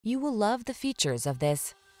You will love the features of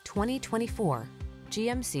this 2024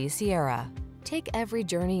 GMC Sierra. Take every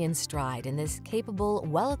journey in stride in this capable,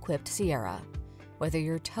 well-equipped Sierra. Whether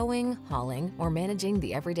you're towing, hauling, or managing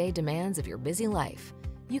the everyday demands of your busy life,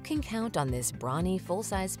 you can count on this brawny,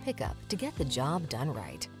 full-size pickup to get the job done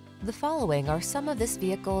right. The following are some of this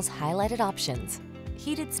vehicle's highlighted options: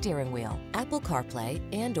 heated steering wheel, Apple CarPlay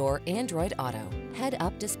and/or Android Auto,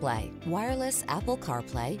 head-up display, wireless Apple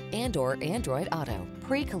CarPlay and/or Android Auto,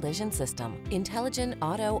 pre-collision system, intelligent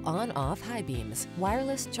auto on-off high beams,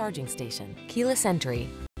 wireless charging station, keyless entry,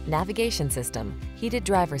 navigation system, heated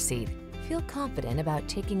driver's seat. Feel confident about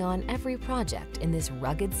taking on every project in this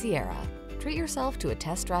rugged Sierra. Treat yourself to a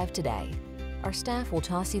test drive today. Our staff will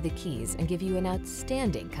toss you the keys and give you an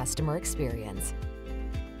outstanding customer experience.